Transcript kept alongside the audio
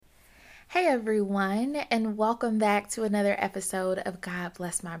Hey everyone, and welcome back to another episode of God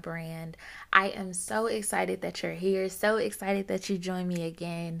Bless My Brand. I am so excited that you're here, so excited that you join me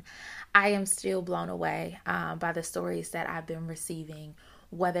again. I am still blown away by the stories that I've been receiving,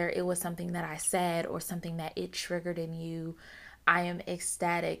 whether it was something that I said or something that it triggered in you. I am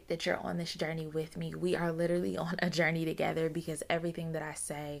ecstatic that you're on this journey with me. We are literally on a journey together because everything that I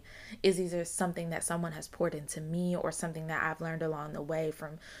say is either something that someone has poured into me or something that I've learned along the way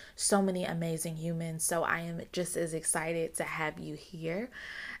from so many amazing humans. So I am just as excited to have you here.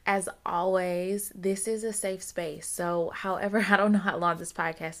 As always, this is a safe space. So, however, I don't know how long this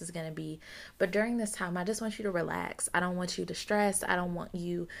podcast is going to be, but during this time, I just want you to relax. I don't want you to stress. I don't want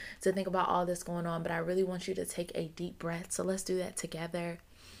you to think about all this going on, but I really want you to take a deep breath. So, let's do that together.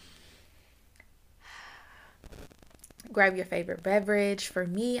 Grab your favorite beverage. For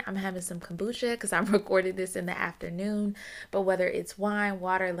me, I'm having some kombucha because I'm recording this in the afternoon. But whether it's wine,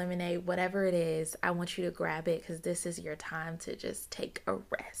 water, lemonade, whatever it is, I want you to grab it because this is your time to just take a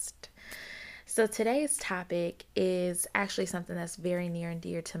rest. So today's topic is actually something that's very near and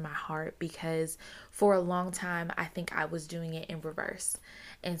dear to my heart because for a long time, I think I was doing it in reverse.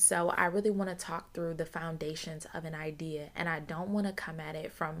 And so I really want to talk through the foundations of an idea. And I don't want to come at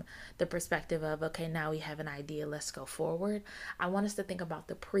it from the perspective of, okay, now we have an idea, let's go forward. I want us to think about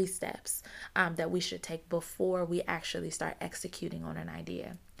the pre-steps that we should take before we actually start executing on an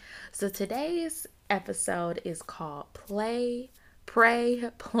idea. So today's episode is called Pray,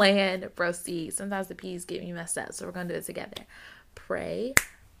 plan, proceed. Sometimes the P's get me messed up, so we're going to do it together. Pray,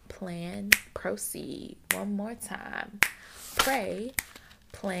 plan, proceed. One more time. Pray,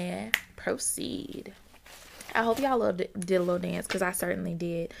 plan, proceed. I hope y'all did a little dance because I certainly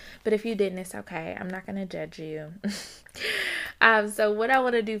did. But if you didn't, it's okay. I'm not going to judge you. So what I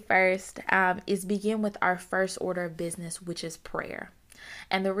want to do first is begin with our first order of business, which is prayer.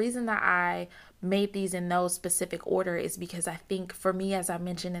 And the reason that I made these in those specific order is because I think for me, as I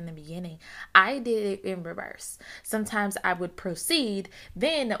mentioned in the beginning, I did it in reverse. Sometimes I would proceed.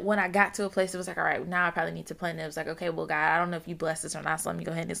 Then when I got to a place, it was like, all right, now I probably need to plan it. It was like, okay, well, God, I don't know if you bless this or not. So let me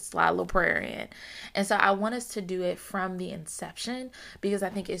go ahead and slide a little prayer in. And so I want us to do it from the inception because I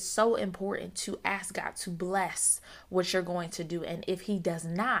think it's so important to ask God to bless what you're going to do. And if he does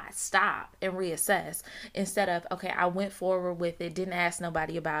not, stop and reassess instead of, okay, I went forward with it, didn't ask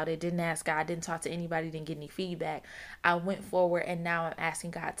nobody about it, didn't ask God, didn't talk to anybody, didn't get any feedback. I went forward and now I'm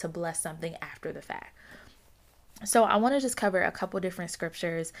asking God to bless something after the fact. So I want to just cover a couple different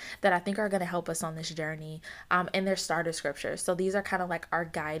scriptures that I think are going to help us on this journey, and they're starter scriptures. So these are kind of like our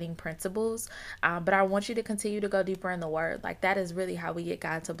guiding principles, but I want you to continue to go deeper in the word. Like that is really how we get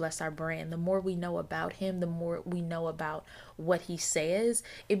God to bless our brand. The more we know about him, the more we know about what he says,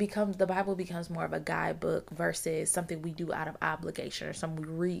 the Bible becomes more of a guidebook versus something we do out of obligation or something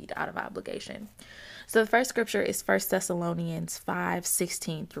we read out of obligation. So the first scripture is 1 Thessalonians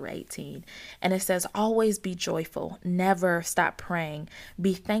 5:16 through 18. And it says, always be joyful, never stop praying,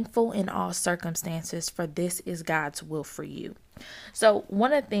 be thankful in all circumstances, for this is God's will for you. So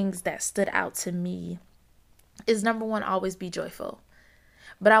one of the things that stood out to me is number one, always be joyful.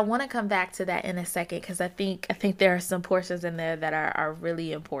 But I want to come back to that in a second because I think there are some portions in there that are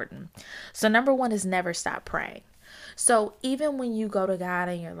really important. So number one is never stop praying. So even when you go to God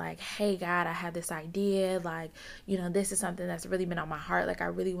and you're like, hey, God, I have this idea, like, this is something that's really been on my heart. Like, I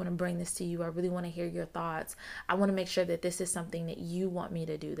really want to bring this to you. I really want to hear your thoughts. I want to make sure that this is something that you want me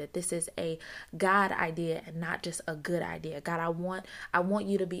to do, that this is a God idea and not just a good idea. God, I want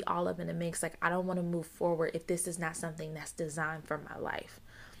you to be all up in the mix. Like, I don't want to move forward if this is not something that's designed for my life.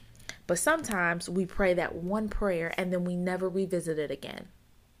 But sometimes we pray that one prayer and then we never revisit it again.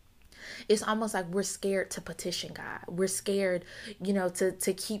 It's almost like we're scared to petition God. We're scared,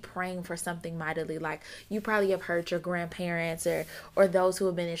 to keep praying for something mightily. Like you probably have heard your grandparents or those who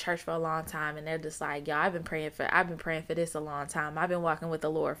have been in church for a long time, and they're just like, yo, I've been praying for this a long time. I've been walking with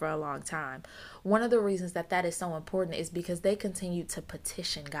the Lord for a long time. One of the reasons that is so important is because they continue to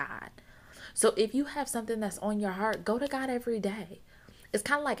petition God. So if you have something that's on your heart, go to God every day. It's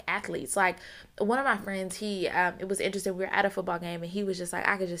kind of like athletes. Like one of my friends, it was interesting. We were at a football game and he was just like,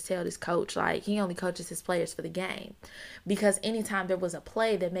 I could just tell this coach, like he only coaches his players for the game, because anytime there was a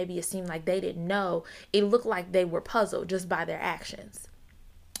play that maybe it seemed like they didn't know, it looked like they were puzzled just by their actions.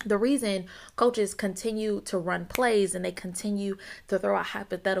 The reason coaches continue to run plays and they continue to throw out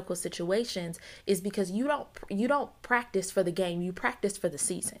hypothetical situations is because you don't practice for the game, you practice for the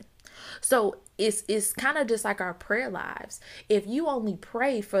season. So it's kind of just like our prayer lives. If you only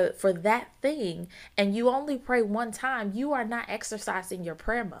pray for that thing and you only pray one time, you are not exercising your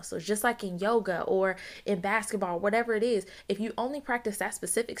prayer muscles. Just like in yoga or in basketball, whatever it is, if you only practice that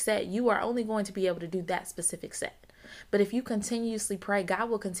specific set, you are only going to be able to do that specific set. But if you continuously pray, God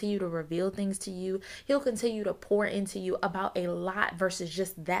will continue to reveal things to you. He'll continue to pour into you about a lot versus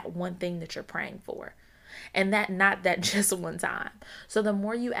just that one thing that you're praying for. And that not that just one time. So the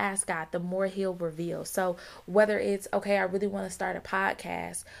more you ask God, the more he'll reveal. So whether it's, okay, I really want to start a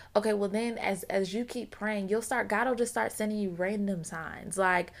podcast. Okay, well then as you keep praying, God will just start sending you random signs,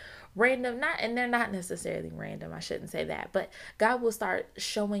 like random, not, and they're not necessarily random. I shouldn't say that, but God will start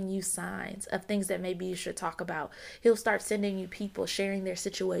showing you signs of things that maybe you should talk about. He'll start sending you people sharing their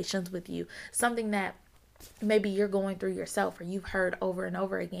situations with you, something that maybe you're going through yourself or you've heard over and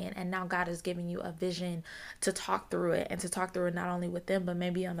over again, and now God is giving you a vision to talk through it, and to talk through it not only with them but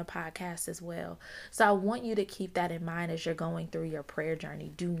maybe on the podcast as well. So I want you to keep that in mind as you're going through your prayer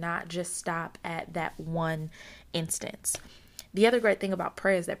journey. Do not just stop at that one instance. The other great thing about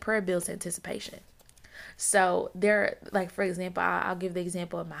prayer is that prayer builds anticipation. So there, like for example, I'll give the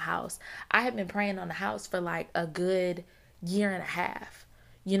example of my house. I have been praying on the house for like a good year and a half.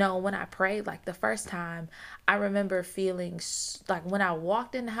 You know, when I prayed, like the first time, I remember feeling like when I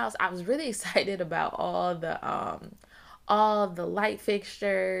walked in the house, I was really excited about all the light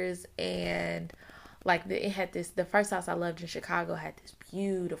fixtures, and like the first house I loved in Chicago had this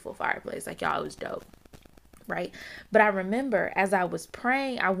beautiful fireplace. Like, y'all, it was dope. Right. But I remember as I was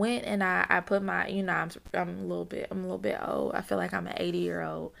praying, I went and I put my, I'm a little bit old. I feel like I'm an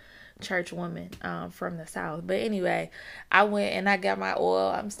 80-year-old church woman from the South. But anyway, I went and I got my oil.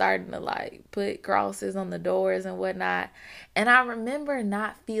 I'm starting to like put crosses on the doors and whatnot. And I remember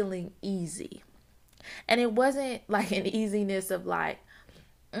not feeling easy. And it wasn't like an easiness of like,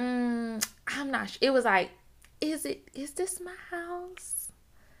 I'm not, it was like, is this my house?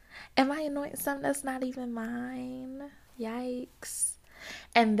 Am I anointing something that's not even mine? Yikes.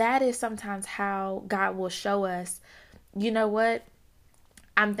 And that is sometimes how God will show us, you know what?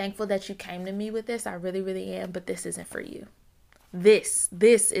 I'm thankful that you came to me with this. I really, really am. But this isn't for you. This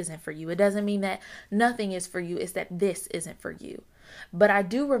isn't for you. It doesn't mean that nothing is for you. It's that this isn't for you. But I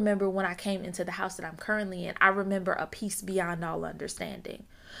do remember when I came into the house that I'm currently in, I remember a peace beyond all understanding.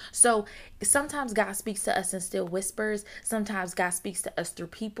 So sometimes God speaks to us in still whispers. Sometimes God speaks to us through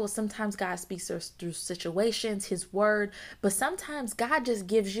people. Sometimes God speaks to us through situations, his word. But sometimes God just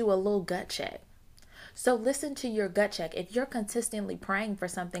gives you a little gut check. So listen to your gut check. If you're consistently praying for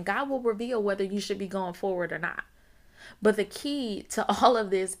something, God will reveal whether you should be going forward or not. But the key to all of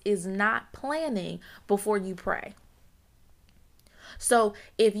this is not planning before you pray. So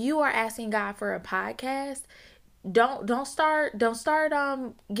if you are asking God for a podcast, don't start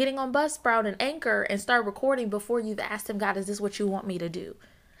getting on Buzzsprout and Anchor and start recording before you've asked him, God, is this what you want me to do?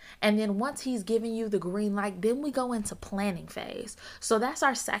 And then once he's giving you the green light, then we go into planning phase. So that's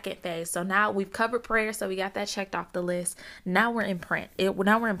our second phase. So now we've covered prayer, so we got that checked off the list. Now we're in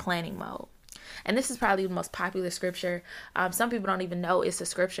planning mode. And this is probably the most popular scripture. Some people don't even know it's a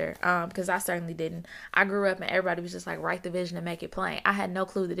scripture, because I certainly didn't. I grew up and everybody was just like, write the vision and make it plain. I had no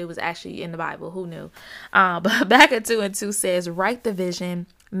clue that it was actually in the Bible. Who knew? But Habakkuk 2:2 says, write the vision,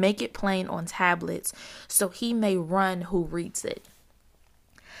 make it plain on tablets, so he may run who reads it.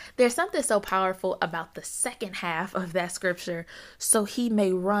 There's something so powerful about the second half of that scripture, so he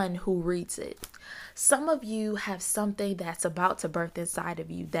may run who reads it. Some of you have something that's about to birth inside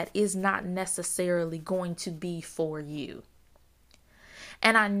of you that is not necessarily going to be for you.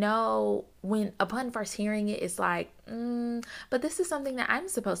 And I know upon first hearing it, it's like, but this is something that I'm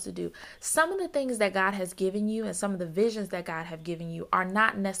supposed to do. Some of the things that God has given you and some of the visions that God have given you are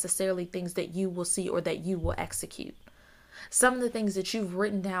not necessarily things that you will see or that you will execute. Some of the things that you've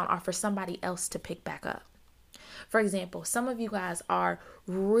written down are for somebody else to pick back up. For example, some of you guys are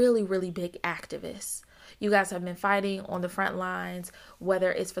really, really big activists. You guys have been fighting on the front lines,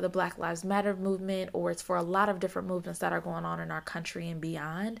 whether it's for the Black Lives Matter movement or it's for a lot of different movements that are going on in our country and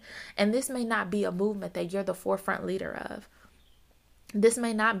beyond. And this may not be a movement that you're the forefront leader of. This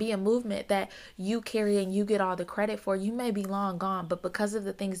may not be a movement that you carry and you get all the credit for. You may be long gone, but because of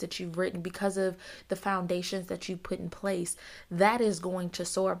the things that you've written, because of the foundations that you put in place, that is going to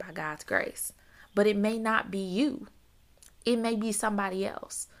soar by God's grace. But it may not be you. It may be somebody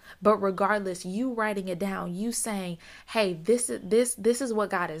else. But regardless, you writing it down, you saying, hey, this is what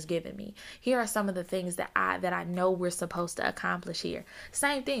God has given me. Here are some of the things that I know we're supposed to accomplish here.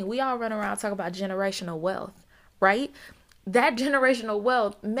 Same thing. We all run around talking about generational wealth, right? that generational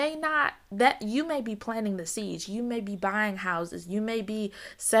wealth may not, that you may be planting the seeds, you may be buying houses, you may be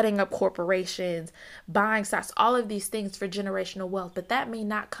setting up corporations, buying stocks, all of these things for generational wealth, but that may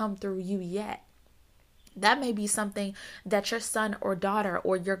not come through you yet. That may be something that your son or daughter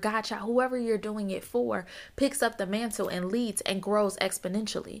or your godchild, whoever you're doing it for, picks up the mantle and leads and grows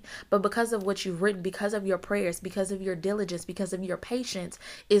exponentially. But because of what you've written, because of your prayers, because of your diligence, because of your patience,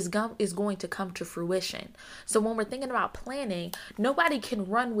 is going to come to fruition. So when we're thinking about planning, nobody can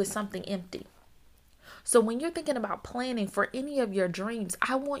run with something empty. So when you're thinking about planning for any of your dreams,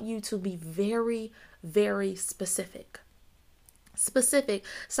 I want you to be very, very specific.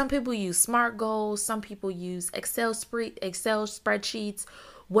 Some people use SMART goals, some people use Excel spreadsheets.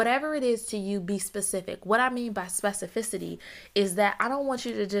 Whatever it is to you, be specific. What I mean by specificity is that I don't want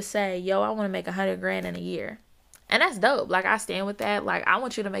you to just say, yo, I want to make 100 grand in a year. And that's dope. Like, I stand with that. Like, I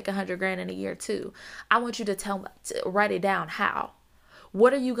want you to make 100 grand in a year too. I want you to write it down. How?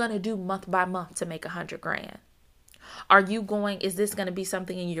 What are you going to do month by month to make 100 grand? Is this going to be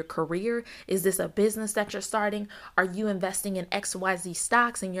something in your career? Is this a business that you're starting? Are you investing in XYZ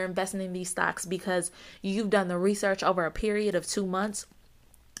stocks, and you're investing in these stocks because you've done the research over a period of 2 months?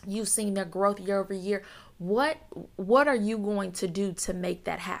 You've seen their growth year over year. What are you going to do to make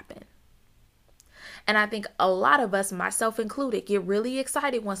that happen? And I think a lot of us, myself included, get really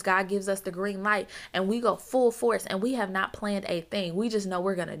excited once God gives us the green light and we go full force and we have not planned a thing. We just know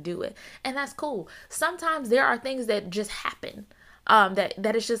we're going to do it. And that's cool. Sometimes there are things that just happen. That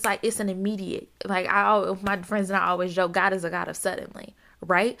it's just like, it's an immediate, like my friends and I always joke, God is a God of suddenly,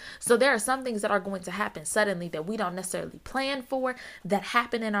 right? So there are some things that are going to happen suddenly that we don't necessarily plan for, that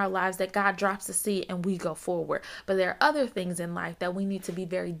happen in our lives, that God drops the seed and we go forward. But there are other things in life that we need to be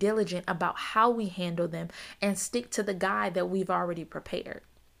very diligent about how we handle them and stick to the guide that we've already prepared.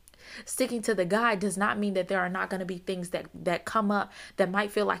 Sticking to the guide does not mean that there are not going to be things that come up that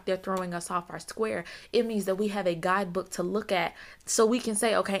might feel like they're throwing us off our square. It means that we have a guidebook to look at so we can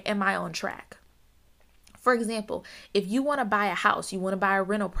say, okay, am I on track? For example, if you want to buy a house, you want to buy a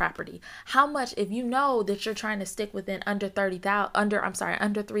rental property, how much, if you know that you're trying to stick within under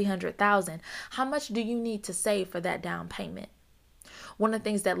 300,000, how much do you need to save for that down payment? One of the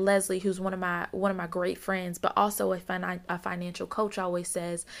things that Leslie, who's one of my great friends, but also a financial coach, always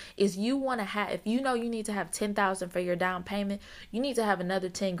says is, if you know you need to have 10,000 for your down payment, you need to have another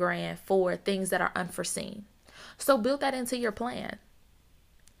 10 grand for things that are unforeseen. So build that into your plan.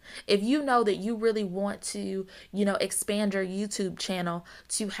 If you know that you really want to, expand your YouTube channel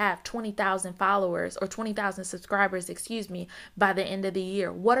to have 20,000 followers or 20,000 subscribers, by the end of the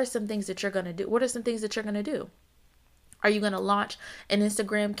year, what are some things that you're going to do? Are you going to launch an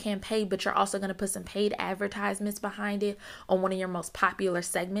Instagram campaign, but you're also going to put some paid advertisements behind it on one of your most popular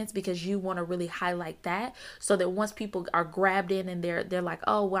segments because you want to really highlight that, so that once people are grabbed in and they're like,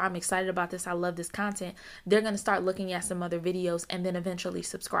 oh, well, I'm excited about this, I love this content, they're going to start looking at some other videos and then eventually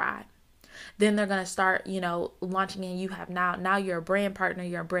subscribe. Then they're going to start, launching, and you have now you're a brand partner,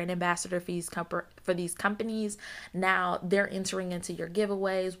 you're a brand ambassador for these companies. Now they're entering into your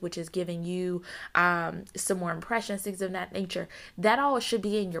giveaways, which is giving you some more impressions, things of that nature. That all should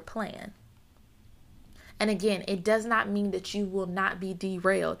be in your plan. And again, it does not mean that you will not be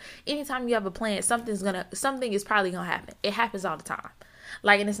derailed. Anytime you have a plan, something is probably going to happen. It happens all the time.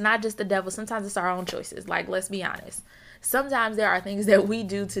 And it's not just the devil. Sometimes it's our own choices. Let's be honest. Sometimes there are things that we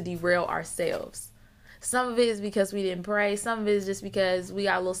do to derail ourselves. Some of it is because we didn't pray. Some of it is just because we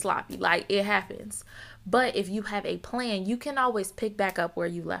got a little sloppy. It happens. But if you have a plan, you can always pick back up where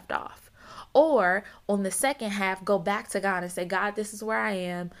you left off. Or on the second half, go back to God and say, God, this is where I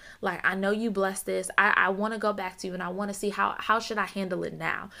am. I know you blessed this. I want to go back to you, and I want to see how should I handle it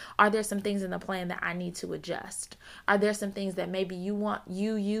now? Are there some things in the plan that I need to adjust? Are there some things that maybe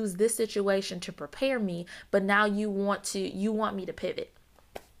you use this situation to prepare me, but now you want me to pivot?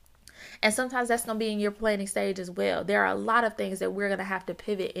 And sometimes that's going to be in your planning stage as well. There are a lot of things that we're going to have to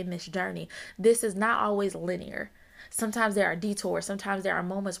pivot in this journey. This is not always linear. Sometimes there are detours. Sometimes there are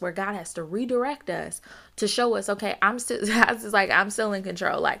moments where God has to redirect us to show us, okay, I'm still in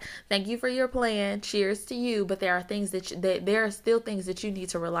control. Thank you for your plan. Cheers to you. But there are things that there are still things that you need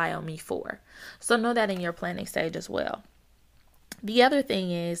to rely on me for. So know that in your planning stage as well. The other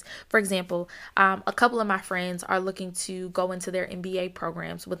thing is, for example, a couple of my friends are looking to go into their MBA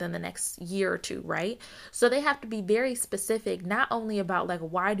programs within the next year or two, right? So they have to be very specific, not only about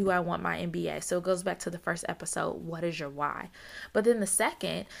why do I want my MBA? So it goes back to the first episode, what is your why? But then the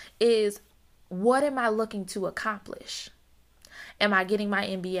second is, what am I looking to accomplish? Am I getting my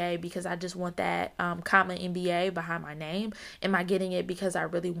MBA because I just want that comma MBA behind my name? Am I getting it because I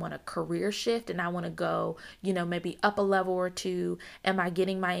really want a career shift and I want to go, maybe up a level or two? Am I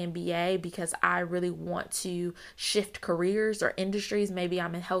getting my MBA because I really want to shift careers or industries? Maybe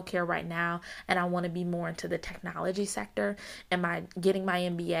I'm in healthcare right now and I want to be more into the technology sector. Am I getting my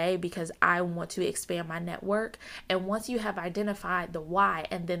MBA because I want to expand my network? And once you have identified the why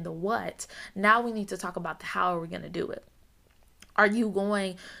and then the what, now we need to talk about the how are we going to do it. Are you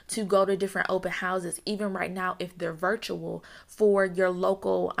going to go to different open houses, even right now, if they're virtual, for your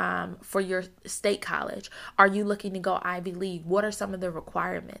local, for your state college? Are you looking to go Ivy League? What are some of the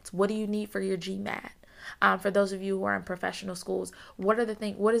requirements? What do you need for your GMAT? For those of you who are in professional schools, what are the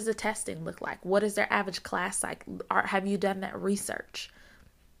things? What does the testing look like? What is their average class like? Have you done that research?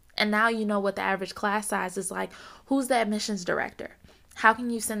 And now you know what the average class size is like. Who's the admissions director? How can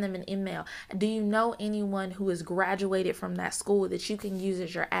you send them an email? Do you know anyone who has graduated from that school that you can use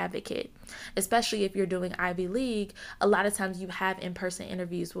as your advocate? Especially if you're doing Ivy League, a lot of times you have in-person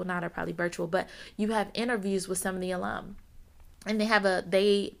interviews. Well, not are probably virtual, but you have interviews with some of the alum. And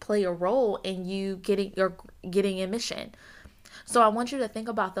they play a role in you getting admission. So I want you to think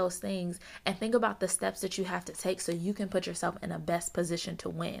about those things and think about the steps that you have to take so you can put yourself in a best position to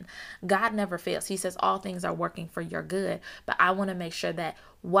win. God never fails. He says all things are working for your good, but I want to make sure that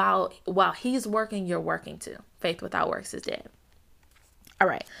while he's working, you're working too. Faith without works is dead. All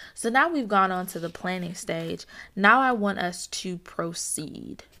right. So now we've gone on to the planning stage. Now I want us to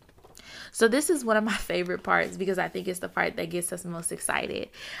proceed. So this is one of my favorite parts because I think it's the part that gets us most excited.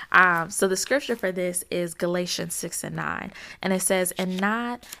 So the scripture for this is Galatians 6:9. And it says, and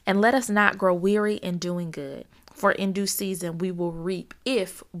let us not grow weary in doing good, for in due season we will reap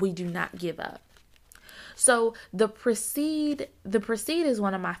if we do not give up. So the proceed is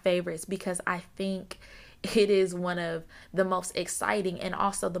one of my favorites because I think it is one of the most exciting and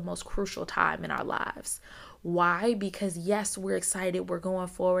also the most crucial time in our lives. Why? Because yes, we're excited. We're going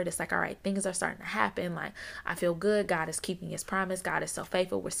forward. It's like, all right, things are starting to happen. Like, I feel good. God is keeping his promise. God is so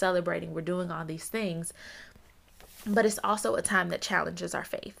faithful. We're celebrating. We're doing all these things. But it's also a time that challenges our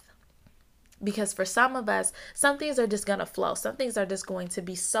faith. Because for some of us, some things are just going to flow. Some things are just going to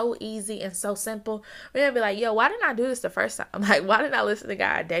be so easy and so simple. We're going to be like, yo, why didn't I do this the first time? Like, why didn't I listen to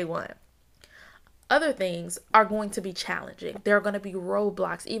God day one? Other things are going to be challenging. There are going to be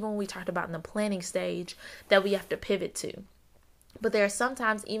roadblocks, even when we talked about in the planning stage, that we have to pivot to. But there are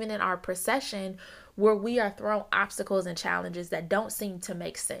sometimes, even in our procession, where we are thrown obstacles and challenges that don't seem to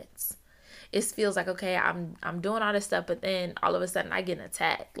make sense. It feels like, okay, I'm doing all this stuff, but then all of a sudden I get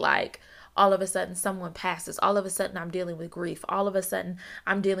attacked. Like, all of a sudden someone passes. All of a sudden I'm dealing with grief. All of a sudden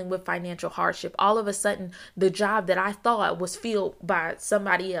I'm dealing with financial hardship. All of a sudden the job that I thought was filled by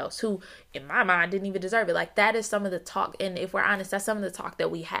somebody else who in my mind didn't even deserve it. Like, that is some of the talk. And if we're honest, that's some of the talk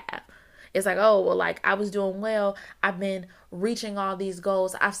that we have. It's like, oh, well, like, I was doing well. I've been reaching all these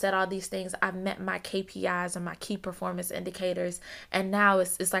goals. I've said all these things. I've met my KPIs and my key performance indicators. And now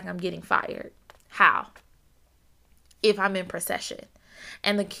it's like I'm getting fired. How? If I'm in procession.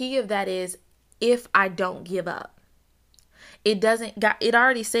 And the key of that is if I don't give up. It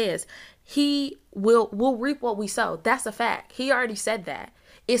already says we'll reap what we sow. That's a fact. He already said that.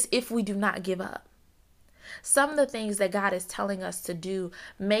 It's if we do not give up. Some of the things that God is telling us to do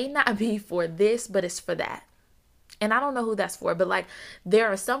may not be for this, but it's for that. And I don't know who that's for, but like, there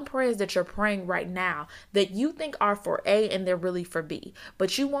are some prayers that you're praying right now that you think are for A and they're really for B.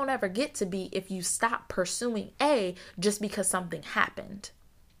 But you won't ever get to B if you stop pursuing A just because something happened.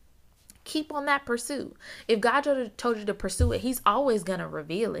 Keep on that pursuit. If God told you to pursue it, he's always going to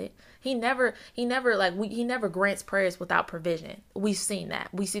reveal it. He never grants prayers without provision. We've seen that.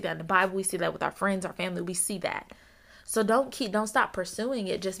 We see that in the Bible. We see that with our friends, our family. We see that. So don't stop pursuing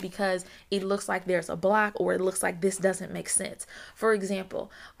it just because it looks like there's a block or it looks like this doesn't make sense. For example,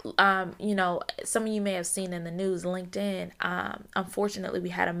 some of you may have seen in the news, LinkedIn, unfortunately, we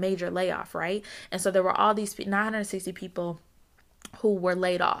had a major layoff, right? And so there were all these 960 people who were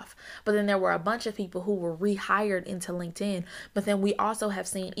laid off. But then there were a bunch of people who were rehired into LinkedIn. But then we also have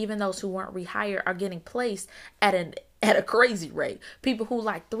seen even those who weren't rehired are getting placed at a crazy rate. People who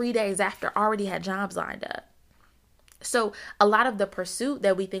like 3 days after already had jobs lined up. So a lot of the pursuit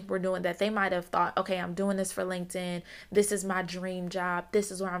that we think we're doing, that they might have thought, okay, I'm doing this for LinkedIn. This is my dream job.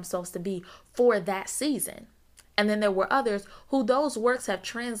 This is where I'm supposed to be for that season. And then there were others who those works have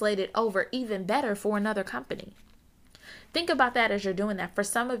translated over even better for another company. Think about that as you're doing that. For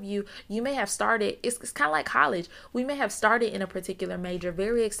some of you, you may have started, it's kind of like college. We may have started in a particular major,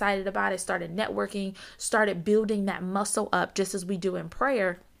 very excited about it, started networking, started building that muscle up just as we do in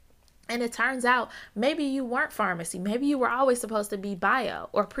prayer. And it turns out maybe you weren't pharmacy. Maybe you were always supposed to be bio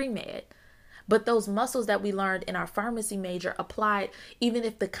or pre-med. But those muscles that we learned in our pharmacy major applied, even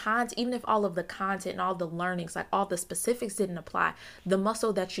if all of the content and all the learnings, like all the specifics didn't apply, the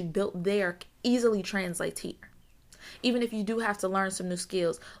muscle that you built there easily translates here. Even if you do have to learn some new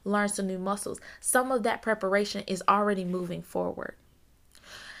skills, learn some new muscles, some of that preparation is already moving forward.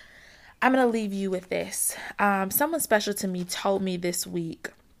 I'm going to leave you with this. Someone special to me told me this week,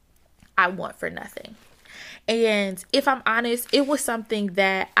 I want for nothing. And if I'm honest, it was something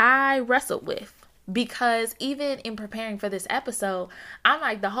that I wrestled with, because even in preparing for this episode, I'm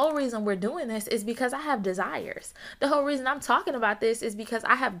like, the whole reason we're doing this is because I have desires. The whole reason I'm talking about this is because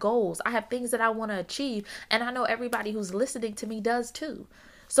I have goals. I have things that I want to achieve. And I know everybody who's listening to me does too.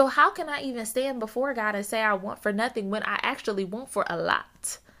 So how can I even stand before God and say I want for nothing when I actually want for a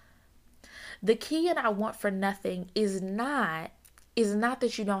lot? The key in I want for nothing is not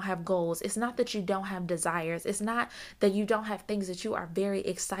that you don't have goals. It's not that you don't have desires. It's not that you don't have things that you are very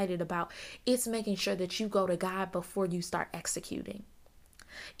excited about. It's making sure that you go to God before you start executing.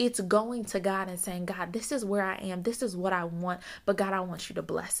 It's going to God and saying, God, this is where I am. This is what I want. But God, I want you to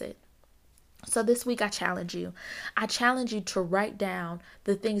bless it. So this week I challenge you. I challenge you to write down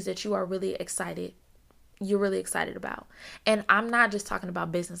the things that you are really excited you're really excited about. And I'm not just talking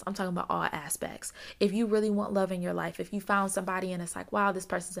about business. I'm talking about all aspects. If you really want love in your life, if you found somebody and it's like, wow, this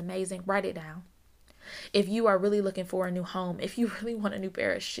person's amazing, write it down. If you are really looking for a new home, if you really want a new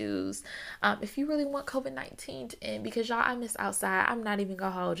pair of shoes, if you really want COVID-19 to end, because y'all, I miss outside. I'm not even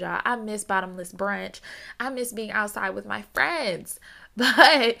gonna hold y'all. I miss bottomless brunch. I miss being outside with my friends.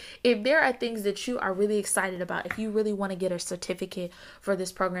 But if there are things that you are really excited about, if you really want to get a certificate for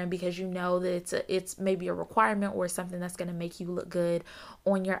this program because you know that it's maybe a requirement or something that's going to make you look good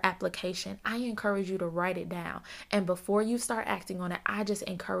on your application, I encourage you to write it down. And before you start acting on it, I just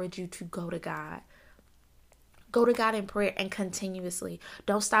encourage you to go to God. Go to God in prayer and continuously.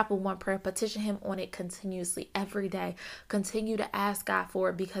 Don't stop with one prayer. Petition him on it continuously every day. Continue to ask God for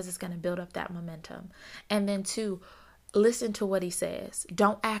it because it's going to build up that momentum. And then 2, listen to what he says.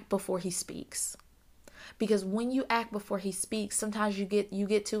 Don't act before he speaks. Because when you act before he speaks, sometimes you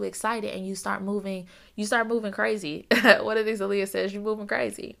get too excited and you start moving crazy. One of the things Aaliyah says, you're moving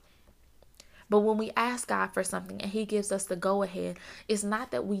crazy. But when we ask God for something and he gives us the go ahead, it's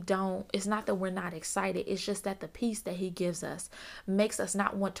not that we're not excited. It's just that the peace that he gives us makes us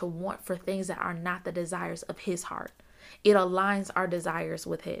not want for things that are not the desires of his heart. It aligns our desires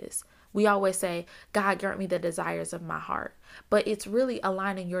with his. We always say, God, grant me the desires of my heart. But it's really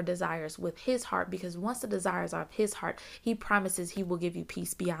aligning your desires with his heart, because once the desires are of his heart, he promises he will give you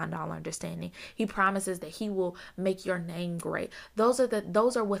peace beyond all understanding. He promises that he will make your name great. Those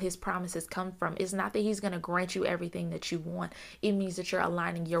are what his promises come from. It's not that he's going to grant you everything that you want. It means that you're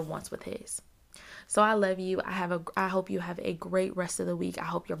aligning your wants with his. So I love you. I hope you have a great rest of the week. I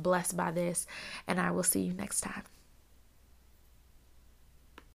hope you're blessed by this, and I will see you next time.